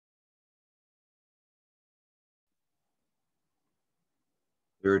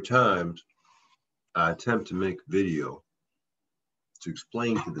There are times I attempt to make a video to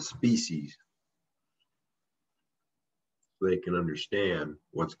explain to the species so they can understand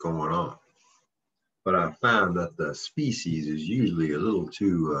what's going on. But I found that the species is usually a little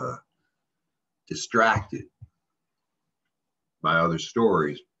too distracted by other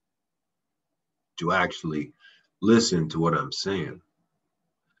stories to actually listen to what I'm saying.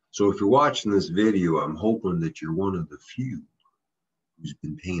 So if you're watching this video, I'm hoping that you're one of the few who's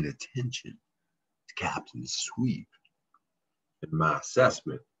been paying attention to Captain Sweep and my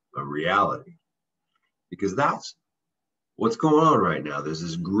assessment of reality. Because that's what's going on right now. There's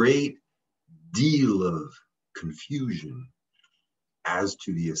this great deal of confusion as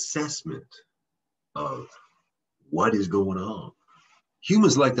to the assessment of what is going on.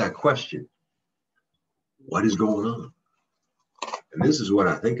 Humans like that question. What is going on? And this is what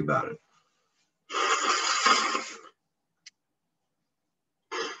I think about it.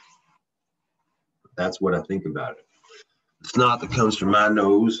 That's what I think about it. It's not that comes from my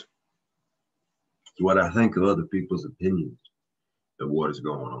nose. It's what I think of other people's opinions of what is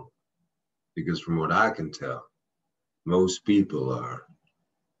going on. Because from what I can tell, most people are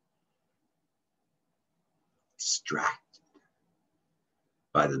distracted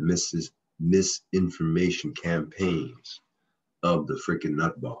by the misinformation campaigns of the freaking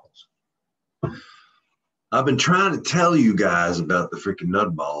nutballs. I've been trying to tell you guys about the freaking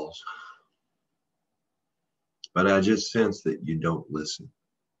nutballs, but I just sense that you don't listen.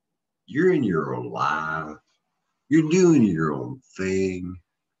 You're in your own life. You're doing your own thing.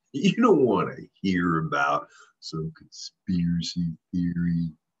 You don't want to hear about some conspiracy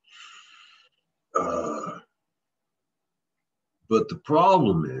theory. But the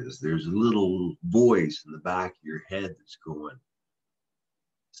problem is there's a little voice in the back of your head that's going,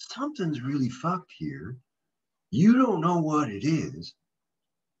 something's really fucked here. You don't know what it is.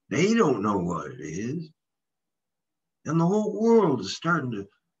 They don't know what it is. And the whole world is starting to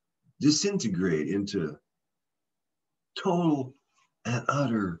disintegrate into total and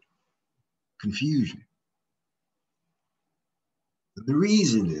utter confusion. And the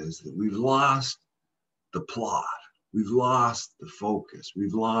reason is that we've lost the plot. We've lost the focus.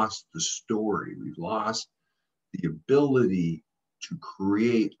 We've lost the story. We've lost the ability to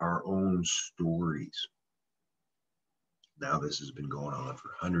create our own stories. Now this has been going on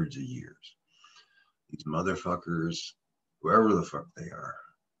for hundreds of years. These motherfuckers, whoever the fuck they are,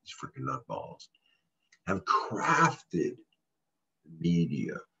 these freaking nutballs, have crafted the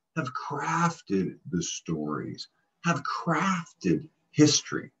media, have crafted the stories, have crafted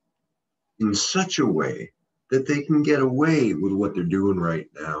history in such a way that they can get away with what they're doing right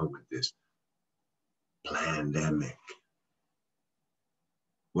now with this pandemic.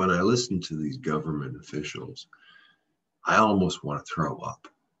 When I listen to these government officials, I almost want to throw up.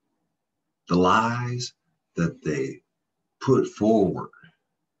 The lies that they put forward,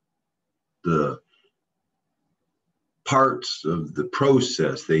 the parts of the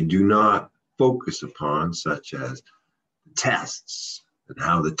process they do not focus upon, such as the tests, and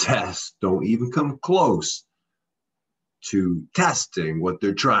how the tests don't even come close to testing what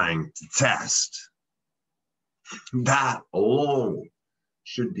they're trying to test. That alone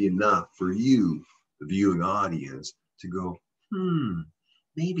should be enough for you, the viewing audience, to go,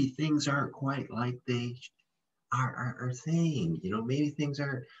 maybe things aren't quite like they are saying. You know, maybe things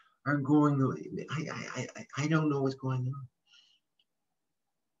aren't going the way. I don't know what's going on.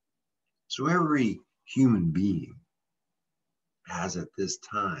 So every human being has at this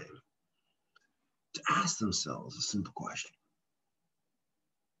time to ask themselves a simple question.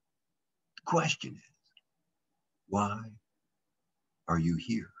 The question is, why are you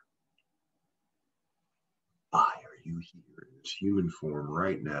here? Why are you here in this human form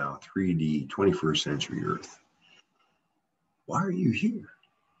right now, 3D, 21st century Earth? Why are you here?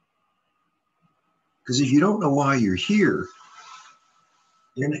 Because if you don't know why you're here,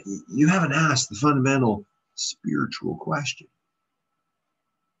 you haven't asked the fundamental spiritual question.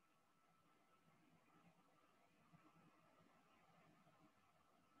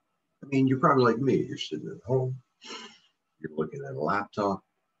 I mean, you're probably like me. You're sitting at home. You're looking at a laptop.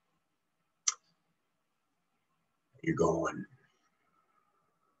 You're going,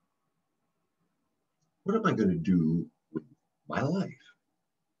 what am I going to do with my life?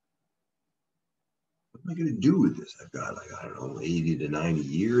 What am I going to do with this? I've got, like, I don't know, 80 to 90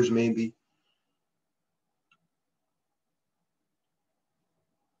 years maybe.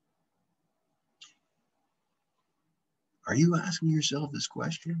 Are you asking yourself this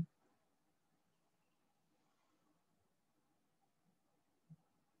question?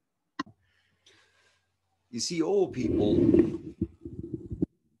 You see, old people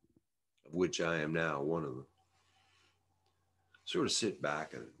which I am now one of them, sort of sit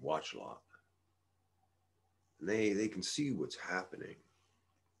back and watch a lot. And they can see what's happening.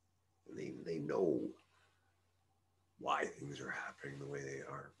 And they know why things are happening the way they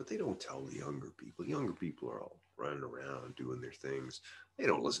are. But they don't tell the younger people. Younger people are all running around doing their things. They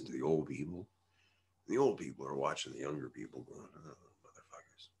don't listen to the old people. The old people are watching the younger people going, oh,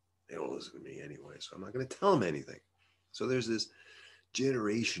 motherfuckers. They don't listen to me anyway, so I'm not going to tell them anything. So there's this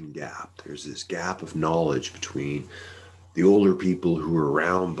generation gap. There's this gap of knowledge between the older people who were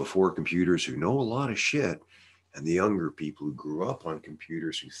around before computers, who know a lot of shit, and the younger people who grew up on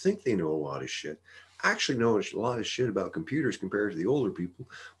computers, who think they know a lot of shit, actually know a lot of shit about computers compared to the older people,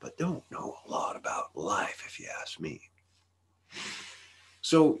 but don't know a lot about life, if you ask me.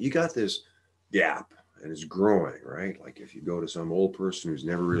 So you got this gap, and it's growing, right? Like if you go to some old person who's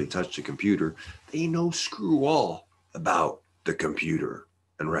never really touched a computer, they know screw all about the computer.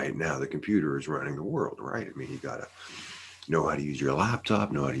 And right now, the computer is running the world, right? I mean, you got to know how to use your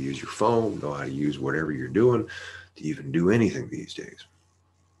laptop, know how to use your phone, know how to use whatever you're doing to even do anything these days.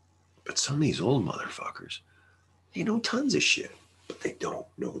 But some of these old motherfuckers, they know tons of shit, but they don't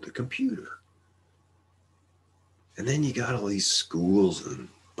know the computer. And then you got all these schools and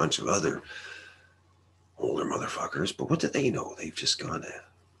a bunch of other older motherfuckers, but what do they know? They've just gone to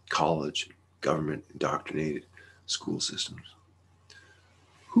college, government indoctrinated school systems.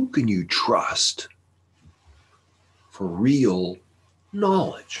 Who can you trust for real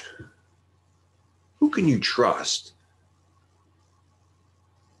knowledge? Who can you trust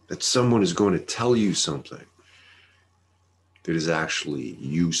that someone is going to tell you something that is actually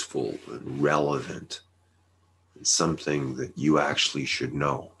useful and relevant and something that you actually should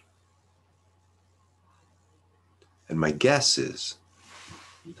know? And my guess is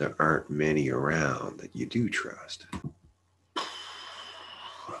there aren't many around that you do trust.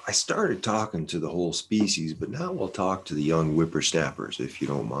 I started talking to the whole species, but now we'll talk to the young whippersnappers, if you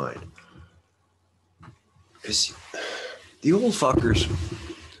don't mind. Because the old fuckers,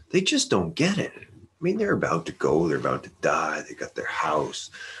 they just don't get it. I mean, they're about to go, they're about to die, they got their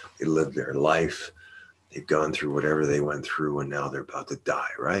house, they lived their life, they've gone through whatever they went through, and now they're about to die,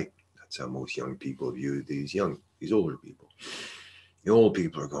 right? That's how most young people view these older people. The old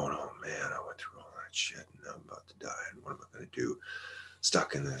people are going, oh man, I went through all that shit, and I'm about to die, and what am I going to do?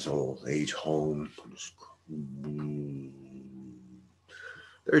 Stuck in this old age home.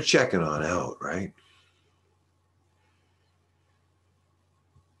 They're checking on out, right?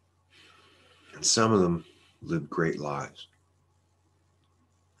 And some of them lived great lives.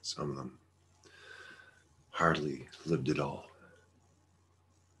 Some of them hardly lived at all.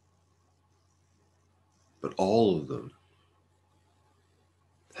 But all of them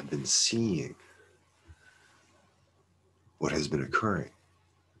have been seeing what has been occurring.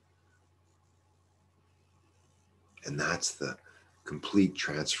 And that's the complete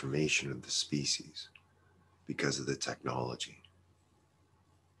transformation of the species because of the technology.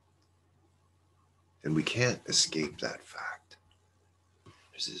 And we can't escape that fact.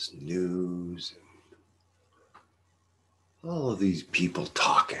 There's this news and all of these people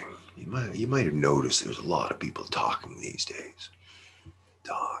talking. You might have noticed there's a lot of people talking these days. They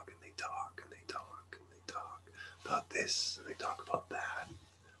talk and they talk and they talk and they talk about this and they talk about that.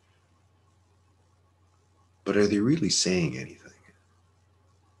 But are they really saying anything?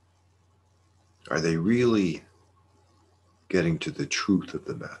 Are they really getting to the truth of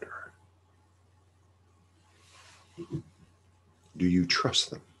the matter? Do you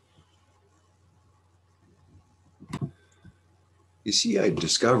trust them? You see, I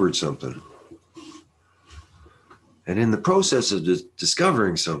discovered something. And in the process of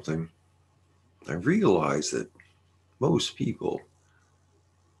discovering something, I realized that most people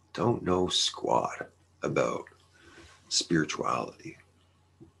don't know squat about spirituality.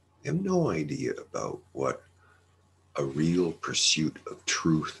 They have no idea about what a real pursuit of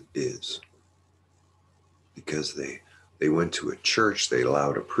truth is. Because they went to a church, they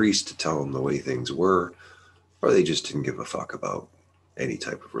allowed a priest to tell them the way things were, or they just didn't give a fuck about any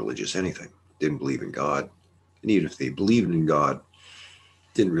type of religious anything. Didn't believe in God. And even if they believed in God,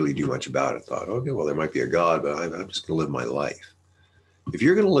 didn't really do much about it. Thought, okay, well, there might be a God, but I'm just going to live my life. If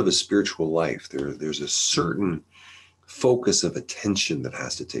you're going to live a spiritual life, there's a certain focus of attention that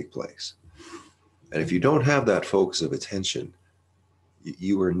has to take place. And if you don't have that focus of attention,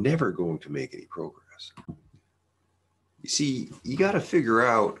 you are never going to make any progress. You see, you got to figure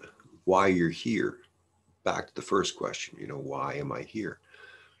out why you're here. Back to the first question, why am I here?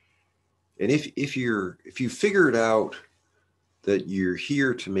 And if you figured out that you're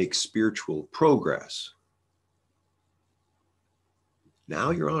here to make spiritual progress,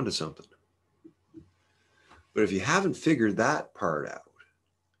 now you're onto something. But if you haven't figured that part out,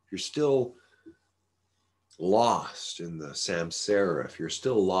 you're still lost in the samsara, if you're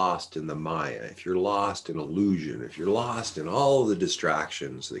still lost in the maya, if you're lost in illusion, if you're lost in all the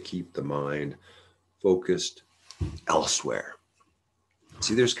distractions that keep the mind focused elsewhere.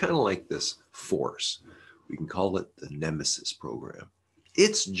 See, there's kind of like this force. We can call it the Nemesis program.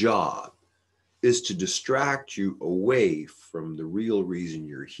 Its job is to distract you away from the real reason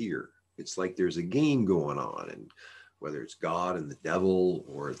you're here. It's like there's a game going on, and whether it's God and the devil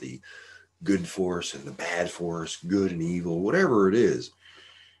or the good force and the bad force, good and evil, whatever it is,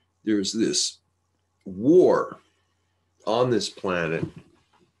 there's this war on this planet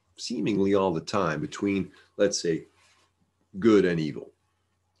seemingly all the time between, let's say, good and evil.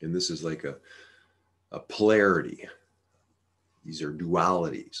 And this is like a polarity. These are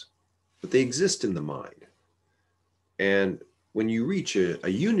dualities, but they exist in the mind. And when you reach a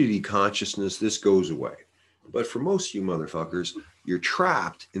unity consciousness, this goes away. But for most of you motherfuckers, you're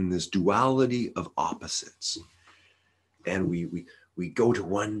trapped in this duality of opposites. And we go to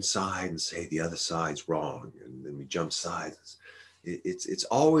one side and say the other side's wrong, and then we jump sides. It's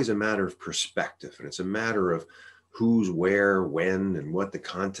always a matter of perspective, and it's a matter of who's where, when, and what the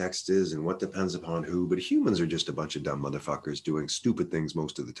context is, and what depends upon who. But humans are just a bunch of dumb motherfuckers doing stupid things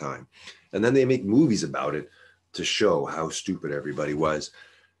most of the time. And then they make movies about it to show how stupid everybody was.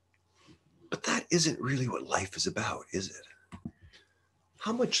 But that isn't really what life is about, is it?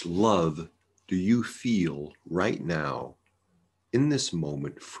 How much love do you feel right now in this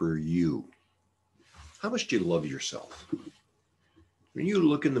moment for you? How much do you love yourself? When you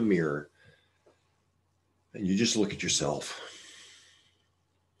look in the mirror and you just look at yourself,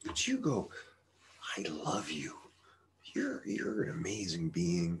 but you go, I love you. You're an amazing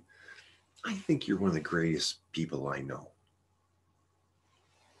being. I think you're one of the greatest people I know.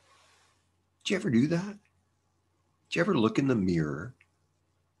 Did you ever do that? Did you ever look in the mirror,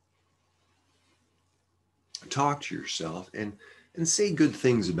 talk to yourself, and say good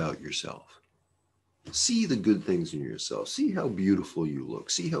things about yourself? See the good things in yourself. See how beautiful you look.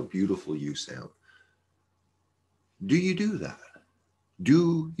 See how beautiful you sound. Do you do that?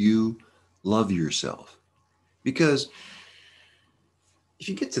 Do you love yourself? Because if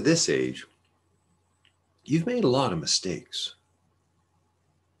you get to this age, you've made a lot of mistakes.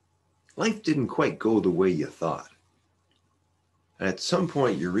 Life didn't quite go the way you thought. And at some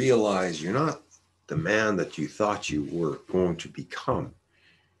point, you realize you're not the man that you thought you were going to become.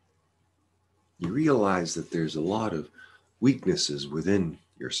 You realize that there's a lot of weaknesses within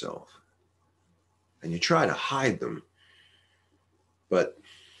yourself. And you try to hide them, but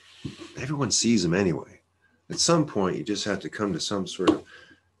everyone sees them anyway. At some point, you just have to come to some sort of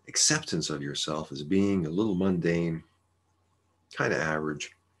acceptance of yourself as being a little mundane, kind of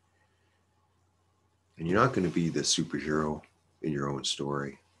average. And you're not going to be the superhero in your own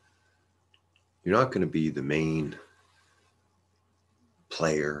story. You're not going to be the main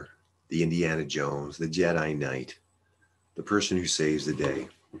player, the Indiana Jones, the Jedi Knight, the person who saves the day.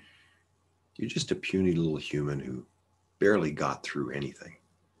 You're just a puny little human who barely got through anything.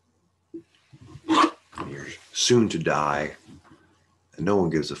 And you're soon to die, and no one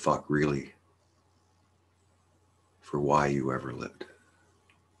gives a fuck really for why you ever lived.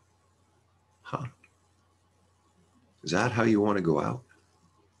 Huh? Is that how you want to go out?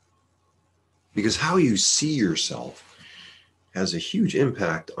 Because how you see yourself has a huge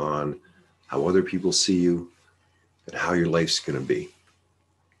impact on how other people see you and how your life's going to be.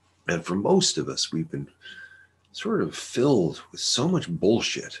 And for most of us, we've been sort of filled with so much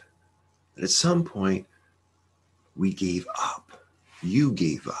bullshit that at some point we gave up. You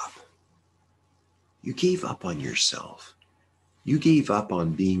gave up. You gave up on yourself. You gave up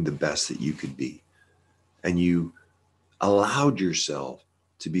on being the best that you could be. And you allowed yourself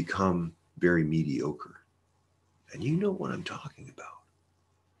to become very mediocre. And you know what I'm talking about.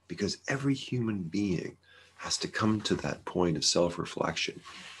 Because every human being has to come to that point of self-reflection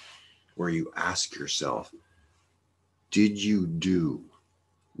where you ask yourself, did you do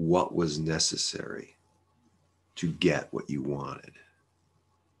what was necessary to get what you wanted?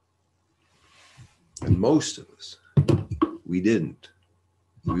 And most of us, we didn't.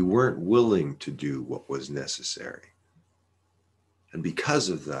 We weren't willing to do what was necessary. And because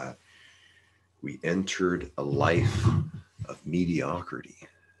of that, we entered a life of mediocrity.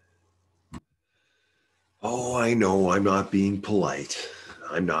 Oh, I know I'm not being polite.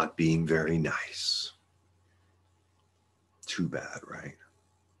 I'm not being very nice. Too bad, right?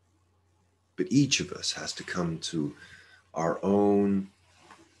 But each of us has to come to our own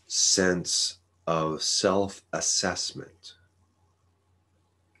sense of self-assessment.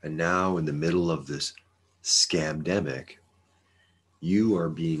 And now in the middle of this scamdemic, you are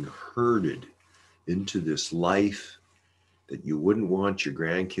being herded into this life that you wouldn't want your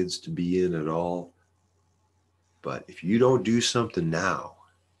grandkids to be in at all. But if you don't do something now,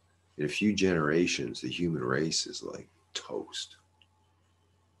 in a few generations, the human race is like toast.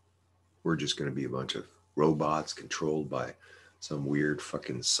 We're just going to be a bunch of robots controlled by some weird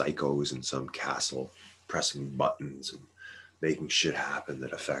fucking psychos in some castle pressing buttons and making shit happen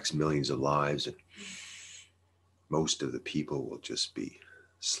that affects millions of lives. And most of the people will just be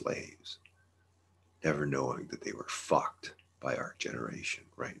slaves, never knowing that they were fucked by our generation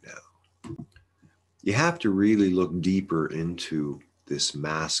right now. You have to really look deeper into this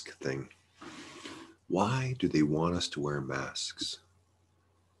mask thing. Why do they want us to wear masks?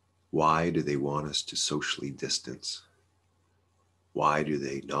 Why do they want us to socially distance? Why do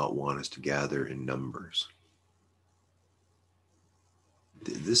they not want us to gather in numbers?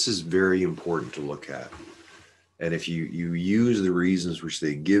 This is very important to look at. And if you use the reasons which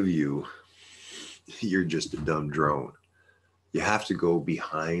they give you, you're just a dumb drone. You have to go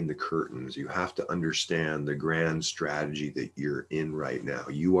behind the curtains. You have to understand the grand strategy that you're in right now.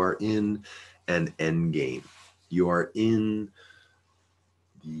 You are in an end game. You are in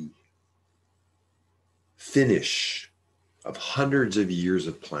the finish of hundreds of years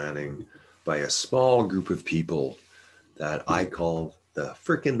of planning by a small group of people that I call the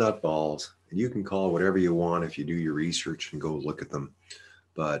frickin' nutballs. And you can call whatever you want if you do your research and go look at them.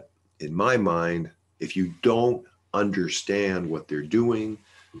 But in my mind, if you don't understand what they're doing,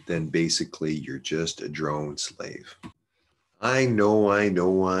 then basically you're just a drone slave. I know.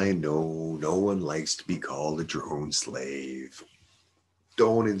 No one likes to be called a drone slave.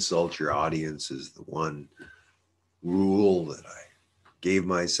 Don't insult your audience is the one rule that I gave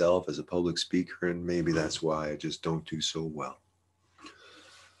myself as a public speaker, and maybe that's why I just don't do so well.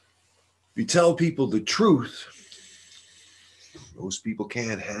 If you tell people the truth, most people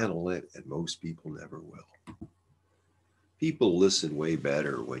can't handle it, and most people never will. People listen way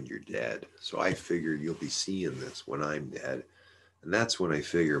better when you're dead, so I figured you'll be seeing this when I'm dead, and that's when I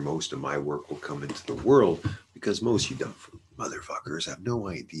figure most of my work will come into the world, because most you dumb motherfuckers have no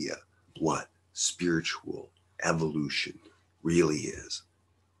idea what spiritual evolution really is.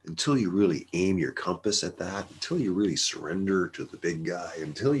 Until you really aim your compass at that, until you really surrender to the big guy,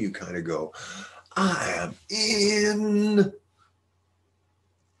 until you kind of go, I am in,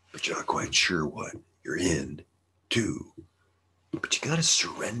 but you're not quite sure what you're in to. But you got to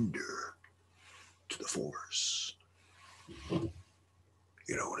surrender to the force. You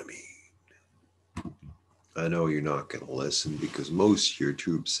know what I mean? I know you're not going to listen because most of you are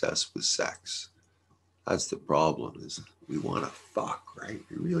too obsessed with sex. That's the problem, is we want to fuck, right?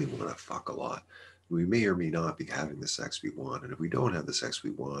 We really want to fuck a lot. We may or may not be having the sex we want. And if we don't have the sex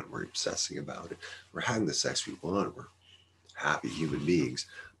we want, we're obsessing about it. We're having the sex we want. We're happy human beings.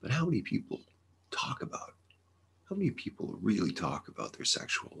 But how many people talk about it? How many people really talk about their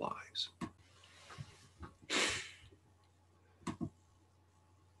sexual lives?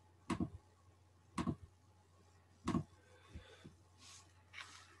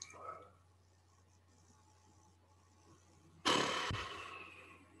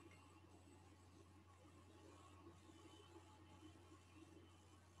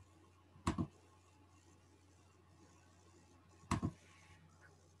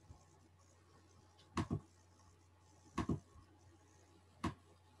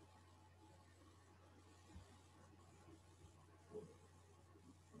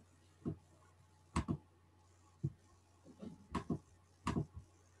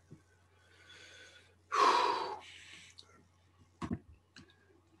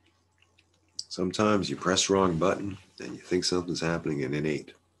 Sometimes you press the wrong button and you think something's happening and it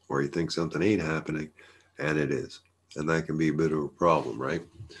ain't. Or you think something ain't happening and it is. And that can be a bit of a problem, right?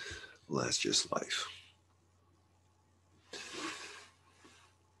 Well, that's just life.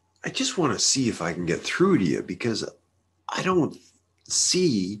 I just want to see if I can get through to you because I don't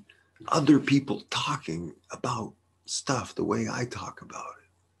see other people talking about stuff the way I talk about it.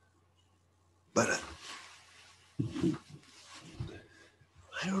 But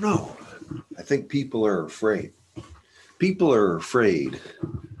I don't know. I think people are afraid. People are afraid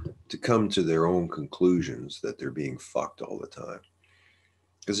to come to their own conclusions that they're being fucked all the time.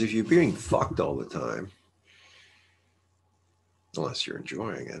 Because if you're being fucked all the time, unless you're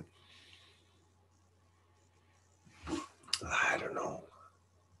enjoying it, I don't know.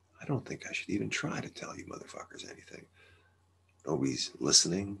 I don't think I should even try to tell you motherfuckers anything. Nobody's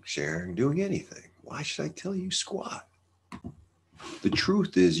listening, sharing, doing anything. Why should I tell you squat? The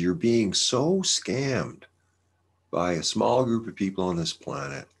truth is you're being so scammed by a small group of people on this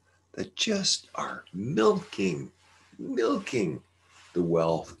planet that just are milking the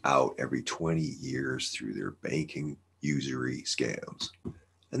wealth out every 20 years through their banking usury scams.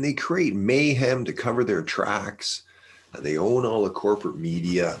 And they create mayhem to cover their tracks. And they own all the corporate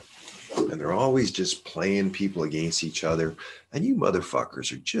media. And they're always just playing people against each other. And you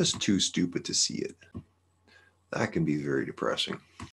motherfuckers are just too stupid to see it. That can be very depressing.